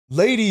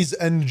Ladies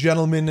and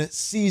gentlemen,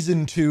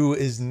 Season 2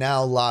 is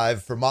now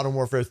live for Modern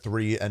Warfare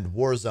 3 and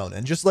Warzone.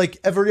 And just like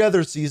every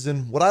other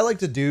season, what I like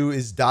to do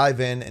is dive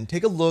in and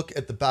take a look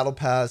at the Battle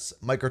Pass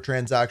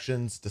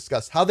microtransactions,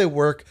 discuss how they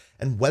work,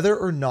 and whether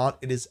or not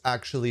it is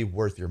actually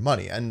worth your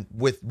money. And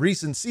with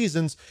recent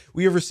seasons,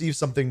 we have received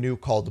something new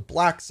called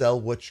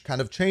Blackcell, which kind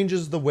of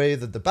changes the way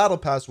that the Battle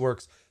Pass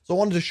works. So I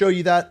wanted to show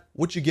you that,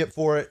 what you get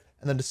for it,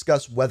 and then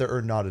discuss whether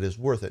or not it is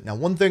worth it. Now,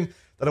 one thing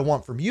that I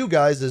want from you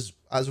guys is,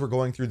 as we're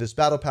going through this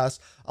battle pass,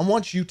 I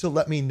want you to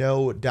let me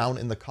know down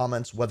in the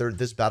comments whether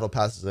this battle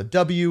pass is a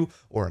W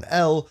or an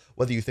L,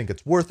 whether you think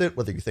it's worth it,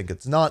 whether you think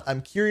it's not.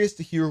 I'm curious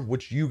to hear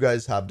what you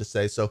guys have to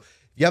say. So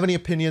if you have any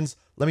opinions,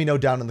 let me know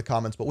down in the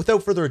comments. But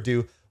without further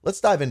ado,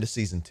 let's dive into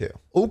Season 2.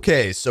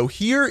 Okay, so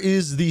here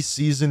is the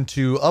Season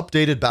 2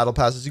 updated Battle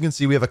Pass. As you can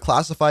see, we have a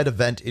classified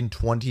event in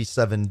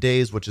 27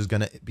 days, which is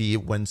going to be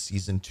when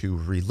Season 2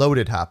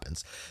 Reloaded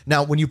happens.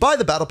 Now, when you buy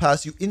the Battle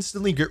Pass, you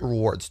instantly get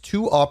rewards.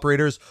 2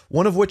 operators,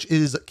 one of which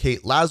is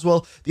Kate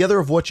Laswell, the other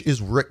of which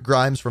is Rick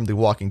Grimes from The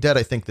Walking Dead.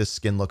 I think this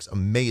skin looks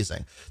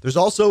amazing. There's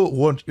also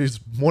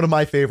one of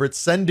my favorites,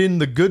 Send In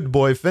the Good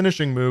Boy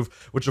finishing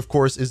move, which of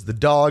course is the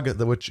dog,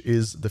 which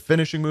is the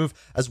finishing move,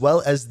 as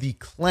well as the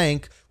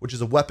Clank, which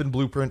is a weapon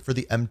blueprint for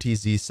the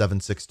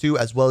MTZ-762,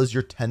 as well as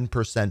your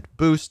 10%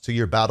 boost to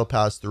your battle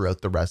pass throughout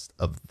the rest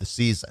of the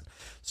season.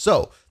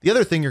 So the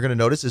other thing you're going to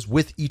notice is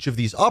with each of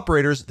these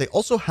operators, they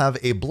also have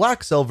a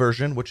Blackcell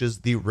version, which is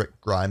the Rick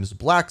Grimes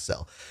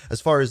Blackcell.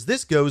 As far as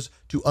this goes,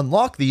 to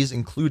unlock these,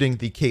 including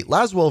the Kate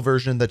Laswell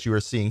version that you are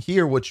seeing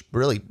here, which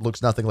really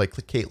looks nothing like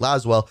Kate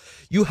Laswell,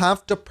 you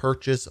have to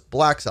purchase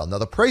Blackcell. Now,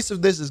 the price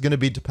of this is going to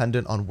be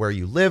dependent on where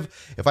you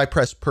live. If I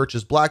press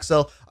purchase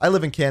Blackcell, I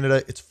live in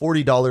Canada, it's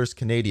 $40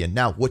 Canadian.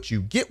 Now, what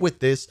you get with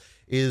this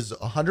is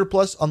 100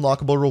 plus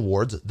unlockable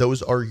rewards.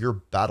 Those are your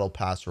battle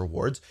pass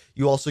rewards.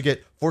 You also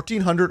get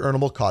 1400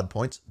 earnable COD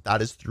points.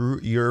 That is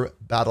through your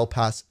battle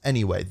pass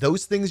anyway.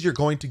 Those things you're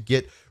going to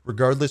get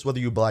regardless whether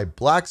you buy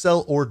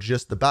Blackcell or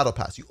just the battle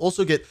pass. You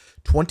also get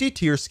 20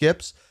 tier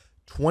skips,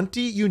 20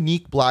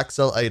 unique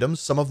Blackcell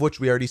items, some of which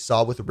we already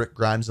saw with Rick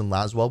Grimes and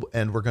Laswell,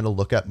 and we're going to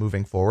look at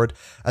moving forward,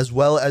 as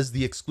well as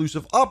the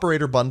exclusive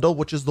operator bundle,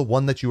 which is the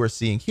one that you are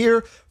seeing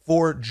here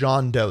for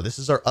John Doe. This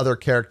is our other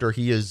character.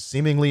 He is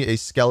seemingly a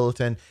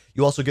skeleton.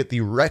 You also get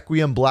the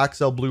Requiem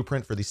Blackcell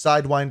blueprint for the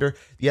Sidewinder,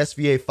 the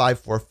SVA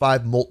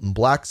 545 Molten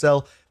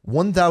Blackcell,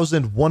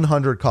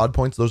 1,100 COD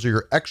points. Those are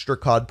your extra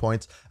COD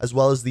points, as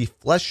well as the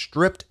Flesh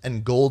Stripped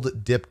and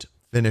Gold Dipped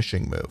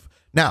finishing move.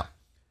 Now,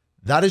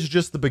 that is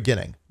just the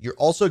beginning. You're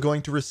also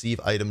going to receive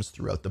items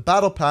throughout the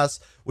battle pass,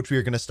 which we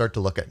are going to start to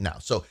look at now.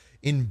 So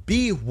in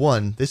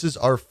B1, this is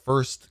our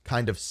first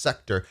kind of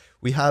sector.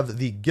 We have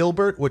the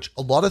Gilbert, which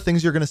a lot of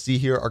things you're going to see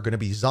here are going to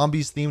be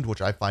zombies themed,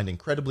 which I find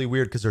incredibly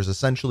weird because there's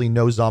essentially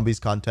no zombies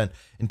content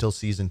until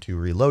Season 2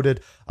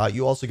 Reloaded.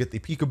 You also get the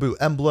Peekaboo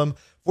emblem,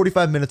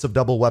 45 minutes of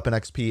double weapon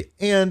XP,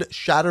 and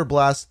Shatter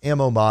Blast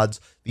ammo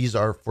mods. These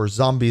are for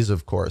zombies,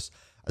 of course.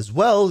 As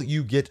well,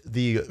 you get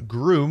the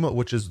Groom,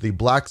 which is the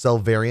Blackcell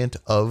variant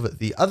of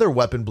the other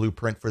weapon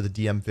blueprint for the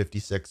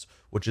DM56,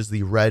 which is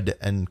the red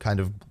and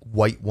kind of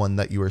white one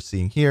that you are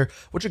seeing here,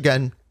 which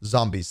again,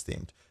 zombies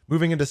themed.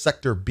 Moving into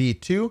Sector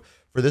B2,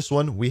 for this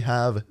one, we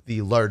have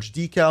the large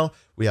decal,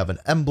 we have an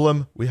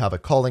emblem, we have a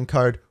calling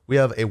card, we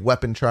have a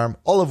weapon charm,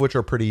 all of which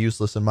are pretty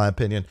useless in my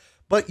opinion.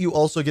 But you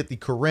also get the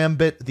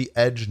Karambit, the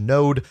Edge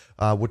node,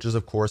 which is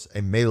of course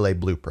a melee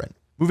blueprint.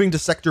 Moving to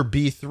Sector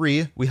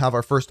B3, we have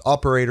our first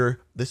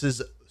operator. This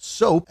is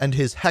Soap and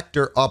his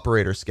Hector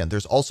operator skin.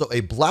 There's also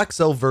a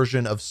Blackcell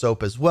version of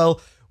Soap as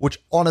well, which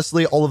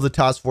honestly, all of the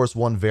Task Force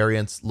 1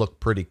 variants look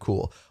pretty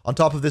cool. On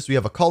top of this, we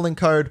have a calling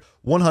card,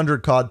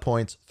 100 COD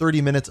points,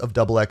 30 minutes of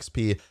double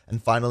XP,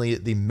 and finally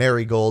the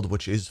Marigold,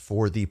 which is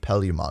for the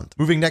Pelumont.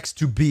 Moving next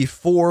to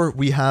B4,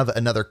 we have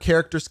another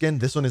character skin.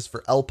 This one is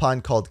for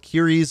Alpine called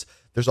Kiris.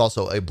 There's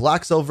also a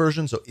Blackcell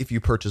version, so if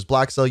you purchase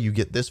Blackcell, you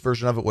get this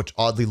version of it, which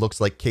oddly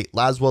looks like Kate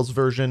Laswell's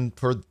version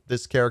for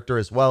this character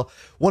as well.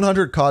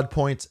 100 COD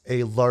points,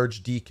 a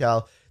large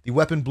decal, the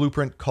weapon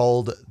blueprint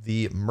called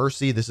the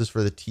Mercy. This is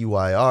for the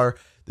TYR.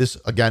 This,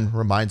 again,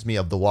 reminds me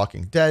of The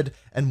Walking Dead,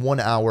 and 1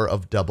 hour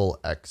of double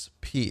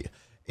XP.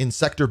 In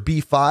Sector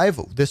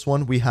B5, this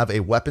one, we have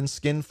a weapon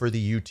skin for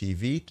the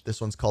UTV. This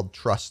one's called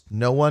Trust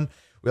No One.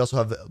 We also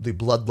have the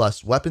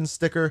Bloodlust weapon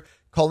sticker,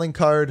 calling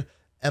card,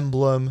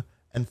 emblem,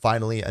 and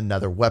finally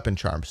another weapon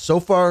charm.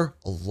 So far,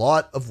 a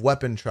lot of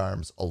weapon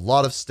charms, a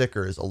lot of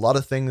stickers, a lot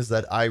of things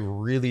that I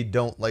really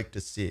don't like to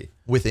see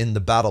within the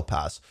battle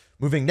pass.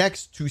 Moving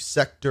next to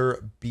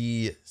Sector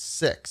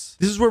B6.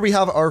 This is where we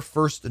have our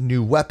first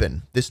new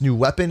weapon. This new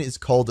weapon is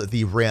called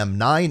the Ram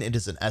 9. It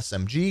is an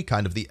SMG,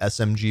 kind of the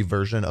SMG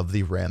version of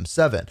the Ram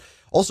 7.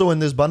 Also in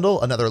this bundle,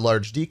 another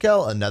large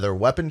decal, another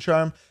weapon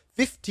charm,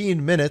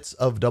 15 minutes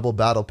of double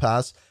battle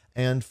pass,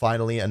 and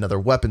finally another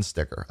weapon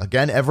sticker.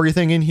 Again,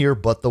 everything in here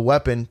but the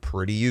weapon,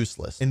 pretty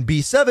useless. In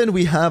B7,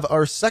 we have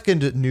our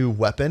second new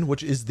weapon,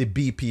 which is the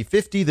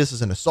BP-50. This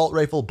is an assault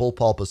rifle,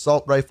 bullpup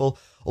assault rifle.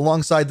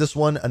 Alongside this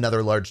one,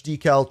 another large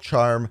decal,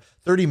 charm,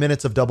 30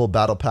 minutes of double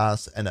battle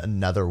pass, and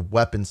another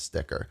weapon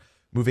sticker.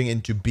 Moving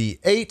into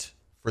B8,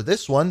 for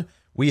this one,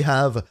 we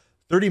have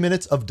 30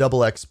 minutes of double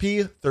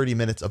XP, 30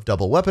 minutes of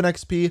double weapon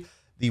XP,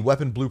 the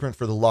weapon blueprint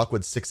for the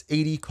Lockwood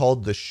 680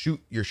 called the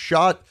Shoot Your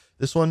Shot.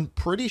 This one,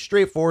 pretty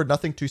straightforward,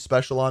 nothing too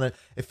special on it.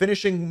 A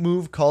finishing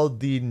move called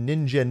the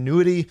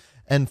Ninjanuity,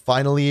 and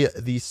finally,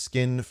 the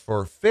skin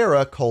for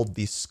Farah called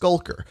the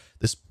Skulker.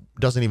 This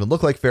doesn't even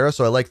look like Farah,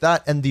 so I like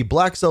that. And the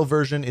Blackcell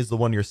version is the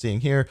one you're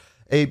seeing here,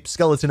 a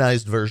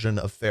skeletonized version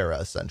of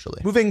Farah,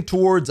 essentially. Moving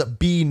towards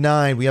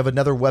B9, we have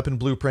another weapon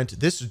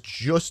blueprint. This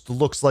just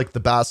looks like the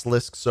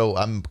Basilisk, so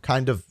I'm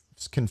kind of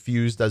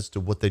confused as to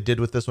what they did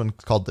with this one.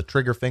 It's called the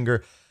Trigger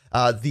Finger.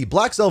 The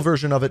Blackcell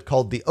version of it,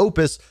 called the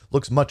Opus,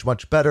 looks much,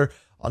 much better.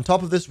 On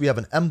top of this, we have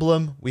an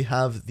emblem. We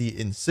have the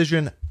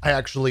Incision. I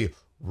actually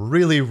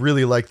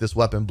really like this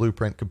weapon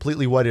blueprint.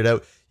 Completely whited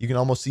out. You can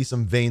almost see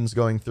some veins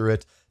going through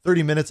it.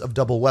 30 minutes of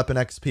double weapon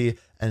XP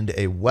and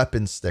a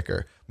weapon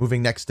sticker.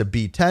 Moving next to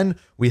B10,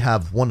 we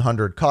have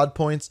 100 COD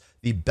points.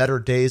 The Better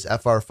Days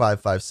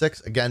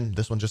FR556. Again,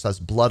 this one just has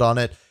blood on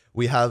it.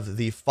 We have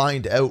the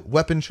Find Out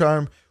weapon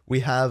charm. We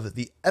have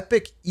the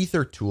Epic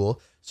Ether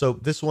tool. So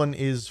this one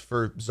is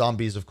for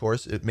zombies, of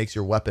course. It makes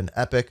your weapon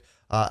epic,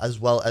 as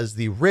well as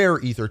the rare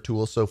ether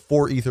tool. So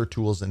 4 ether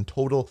tools in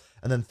total,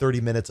 and then 30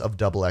 minutes of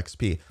double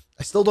XP.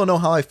 I still don't know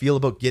how I feel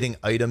about getting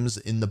items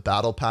in the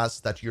battle pass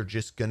that you're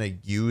just going to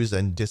use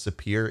and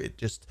disappear. It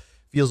just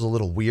feels a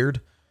little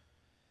weird.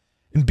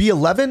 In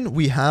B11,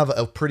 we have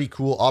a pretty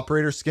cool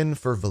operator skin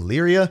for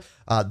Valeria.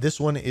 This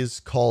one is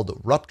called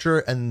Rupture,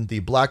 and the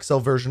Blackcell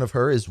version of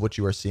her is what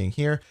you are seeing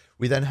here.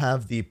 We then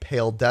have the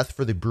Pale Death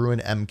for the Bruin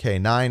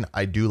MK9.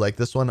 I do like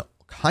this one.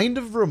 Kind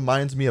of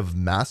reminds me of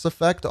Mass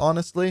Effect,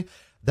 honestly.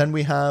 Then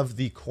we have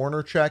the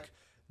Corner Check,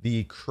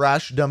 the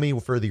Crash Dummy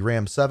for the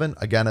Ram 7.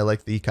 Again, I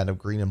like the kind of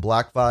green and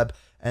black vibe.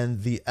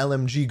 And the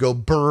LMG Go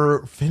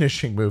Brrr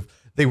finishing move.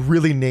 They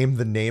really named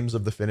the names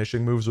of the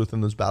finishing moves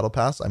within this battle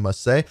pass, I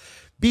must say.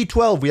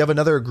 B12, we have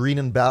another green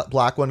and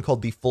black one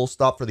called the Full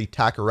Stop for the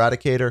Tac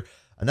Eradicator.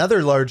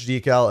 Another large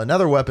decal,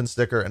 another weapon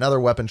sticker, another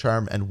weapon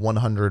charm, and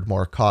 100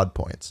 more COD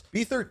points.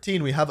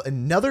 B13, we have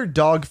another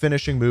dog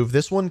finishing move.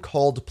 This one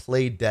called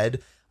Play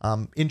Dead.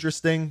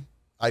 Interesting.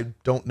 I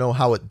don't know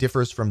how it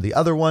differs from the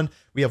other one.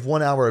 We have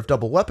 1 hour of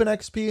double weapon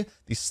XP,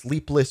 the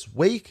Sleepless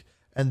Wake,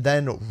 and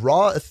then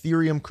raw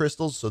Ethereum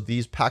crystals. So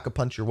these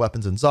pack-a-punch your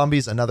weapons and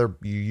zombies. Another,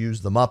 you use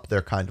them up,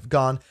 they're kind of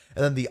gone.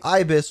 And then the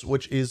Ibis,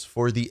 which is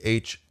for the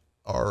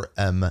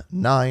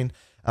HRM9.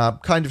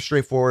 Kind of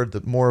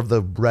straightforward, more of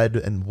the red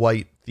and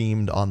white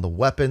themed on the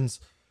weapons.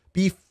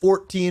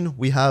 B14,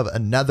 we have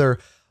another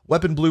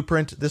weapon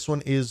blueprint. This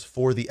one is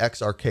for the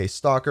XRK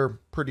Stalker.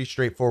 Pretty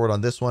straightforward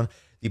on this one.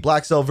 The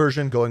Blackcell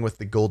version going with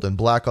the gold and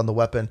black on the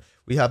weapon.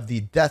 We have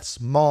the Death's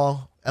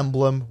Maw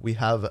emblem. We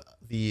have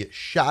the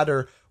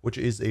Shatter, which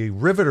is a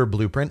Riveter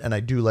blueprint, and I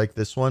do like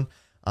this one.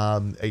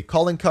 A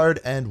calling card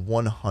and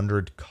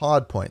 100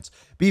 COD points.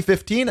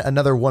 B15,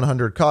 another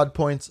 100 COD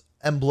points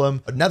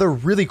emblem. Another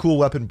really cool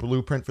weapon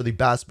blueprint for the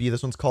Bass B.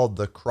 This one's called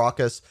the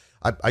Crocus.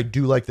 I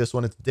do like this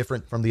one. It's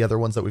different from the other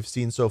ones that we've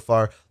seen so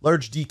far.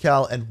 Large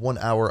decal and 1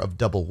 hour of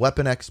double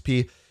weapon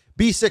XP.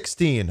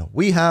 B16,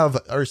 we have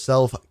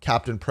ourselves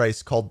Captain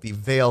Price called the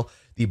Veil.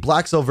 The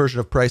Blackcell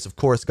version of Price, of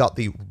course, got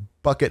the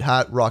bucket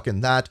hat,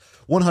 rocking that.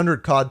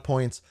 100 COD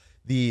points.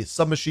 The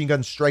Submachine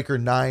Gun Striker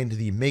 9,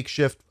 the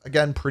Makeshift,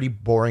 again, pretty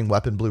boring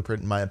weapon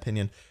blueprint in my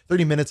opinion.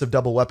 30 minutes of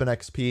double weapon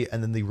XP,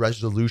 and then the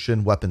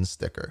Resolution weapon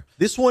sticker.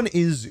 This one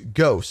is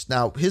Ghost.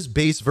 Now, his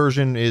base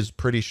version is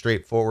pretty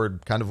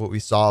straightforward, kind of what we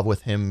saw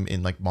with him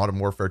in like Modern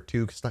Warfare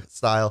 2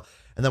 style.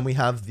 And then we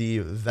have the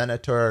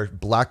Venator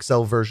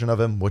Blackcell version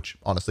of him, which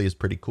honestly is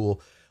pretty cool.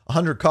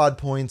 100 COD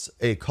points,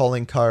 a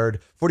calling card,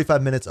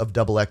 45 minutes of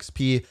double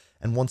XP,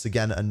 and once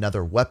again,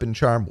 another weapon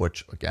charm,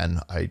 which again,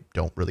 I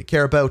don't really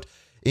care about.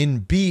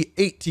 In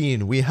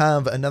B18, we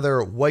have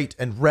another white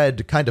and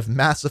red kind of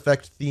Mass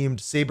Effect themed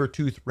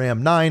Sabertooth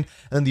Ram 9, and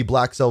then the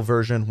Blackcell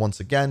version once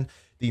again,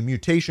 the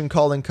Mutation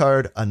calling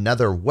card,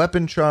 another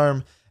weapon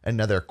charm,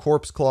 another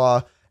Corpse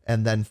Claw,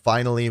 and then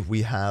finally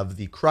we have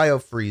the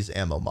Cryo Freeze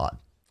ammo mod.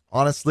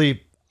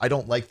 Honestly, I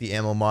don't like the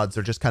ammo mods.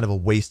 They're just kind of a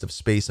waste of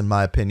space in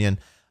my opinion.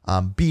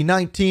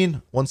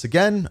 B19, once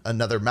again,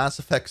 another Mass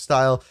Effect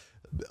style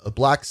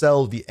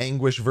Blackcell, the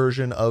Anguish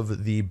version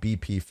of the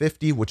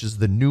BP-50, which is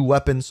the new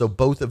weapon. So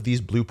both of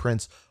these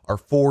blueprints are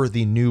for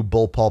the new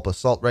Bullpulp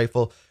assault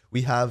rifle.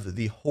 We have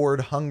the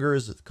Horde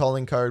Hungers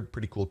calling card,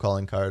 pretty cool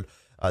calling card.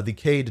 The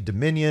Cade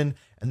Dominion,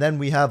 and then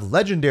we have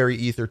legendary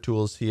ether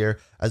tools here,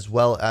 as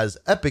well as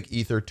epic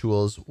ether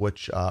tools,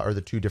 which are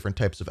the two different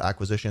types of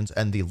acquisitions.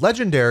 And the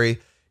legendary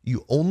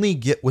you only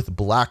get with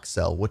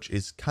Blackcell, which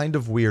is kind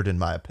of weird in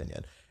my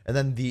opinion. And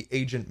then the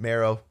Agent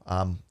Marrow,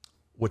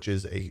 which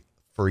is a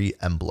free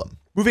emblem.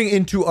 Moving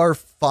into our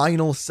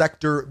final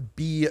sector,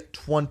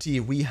 B20,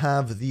 we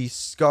have the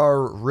Scar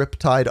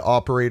Riptide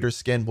Operator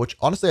skin, which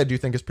honestly I do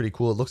think is pretty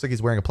cool. It looks like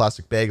he's wearing a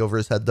plastic bag over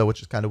his head though,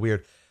 which is kind of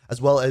weird,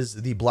 as well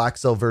as the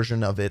Blackcell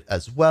version of it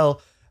as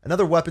well.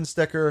 another weapon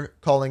sticker,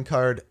 calling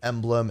card,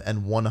 emblem,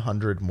 and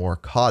 100 more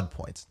COD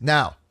points.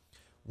 Now,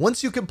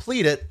 once you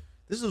complete it,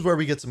 this is where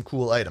we get some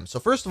cool items. So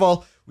first of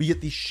all, we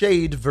get the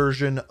Shade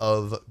version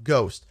of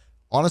Ghost.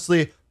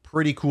 Honestly,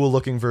 pretty cool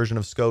looking version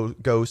of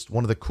Ghost,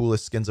 one of the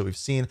coolest skins that we've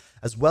seen,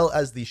 as well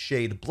as the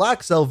Shade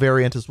Blackcell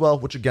variant as well,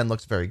 which again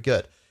looks very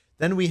good.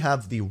 Then we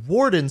have the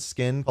Warden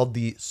skin called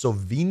the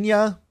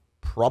Sovinia,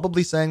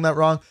 probably saying that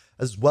wrong,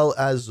 as well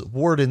as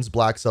Warden's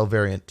Blackcell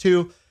variant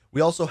too.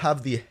 We also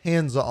have the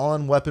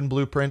hands-on weapon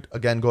blueprint,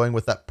 again going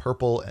with that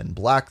purple and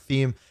black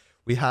theme.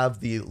 We have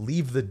the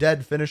Leave the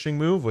Dead finishing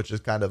move, which is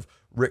kind of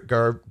Rick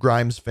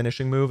Grimes'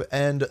 finishing move,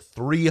 and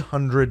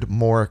 300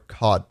 more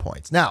COD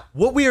points. Now,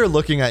 what we are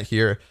looking at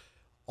here,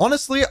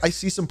 honestly, I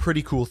see some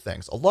pretty cool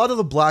things. A lot of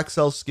the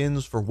Blackcell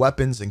skins for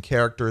weapons and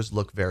characters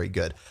look very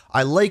good.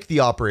 I like the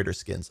operator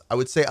skins. I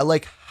would say I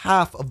like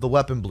half of the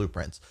weapon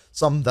blueprints.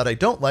 Some that I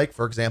don't like,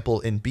 for example,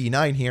 in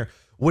B9 here,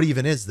 what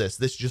even is this?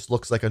 This just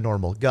looks like a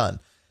normal gun.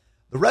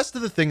 The rest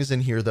of the things in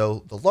here,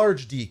 though, the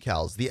large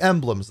decals, the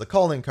emblems, the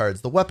calling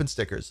cards, the weapon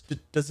stickers,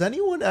 does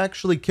anyone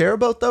actually care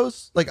about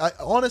those? Like,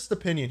 honest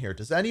opinion here,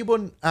 does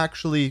anyone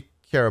actually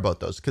care about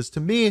those? Because to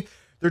me,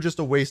 they're just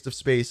a waste of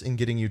space in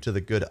getting you to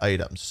the good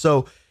items.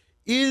 So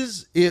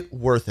is it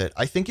worth it?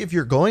 I think if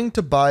you're going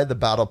to buy the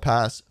battle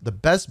pass, the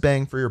best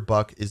bang for your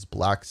buck is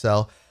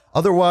Blackcell.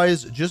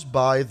 Otherwise, just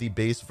buy the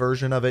base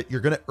version of it.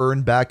 You're going to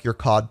earn back your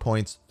COD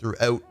points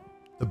throughout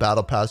the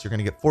battle pass. You're going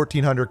to get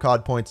 1,400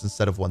 COD points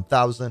instead of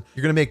 1,000.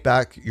 You're going to make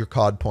back your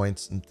COD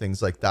points and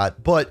things like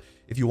that. But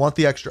if you want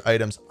the extra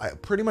items, I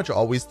pretty much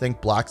always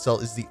think Blackcell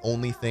is the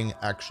only thing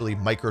actually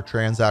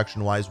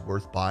microtransaction wise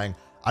worth buying.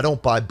 I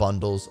don't buy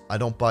bundles. I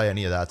don't buy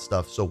any of that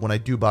stuff. So when I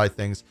do buy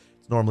things,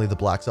 it's normally the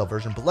Blackcell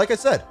version. But like I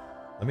said,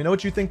 let me know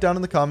what you think down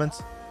in the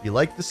comments. If you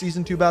like the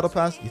Season 2 Battle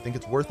Pass, you think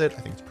it's worth it,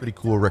 I think it's pretty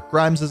cool. Rick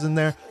Grimes is in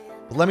there.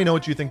 But let me know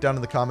what you think down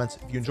in the comments.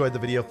 If you enjoyed the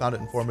video, found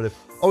it informative,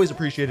 always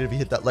appreciate it if you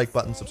hit that like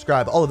button,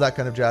 subscribe, all of that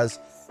kind of jazz.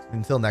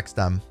 Until next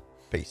time,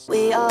 peace.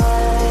 We are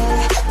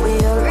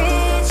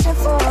reaching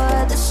for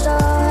the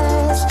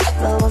stars,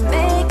 but we're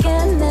making